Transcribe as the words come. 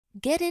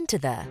Get into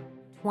the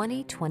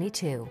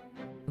 2022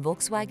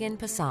 Volkswagen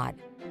Passat.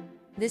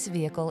 This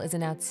vehicle is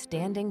an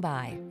outstanding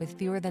buy with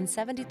fewer than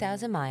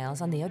 70,000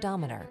 miles on the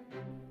odometer.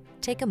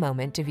 Take a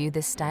moment to view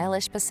this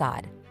stylish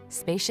Passat.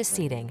 Spacious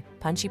seating,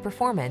 punchy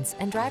performance,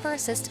 and driver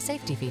assist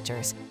safety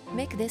features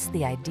make this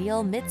the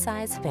ideal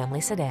mid-size family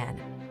sedan.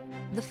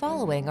 The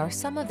following are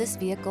some of this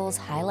vehicle's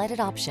highlighted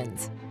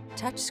options: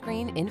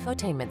 touchscreen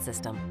infotainment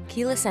system,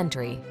 keyless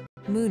entry,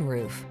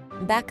 moonroof,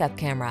 backup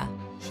camera,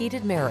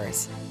 heated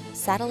mirrors,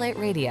 satellite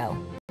radio,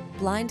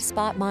 blind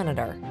spot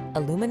monitor,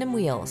 aluminum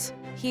wheels,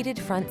 heated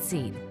front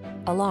seat,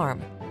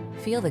 alarm.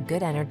 Feel the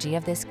good energy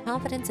of this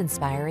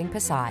confidence-inspiring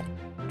Passat.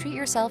 Treat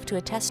yourself to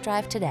a test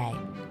drive today.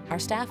 Our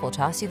staff will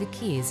toss you the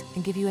keys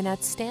and give you an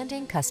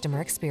outstanding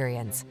customer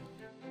experience.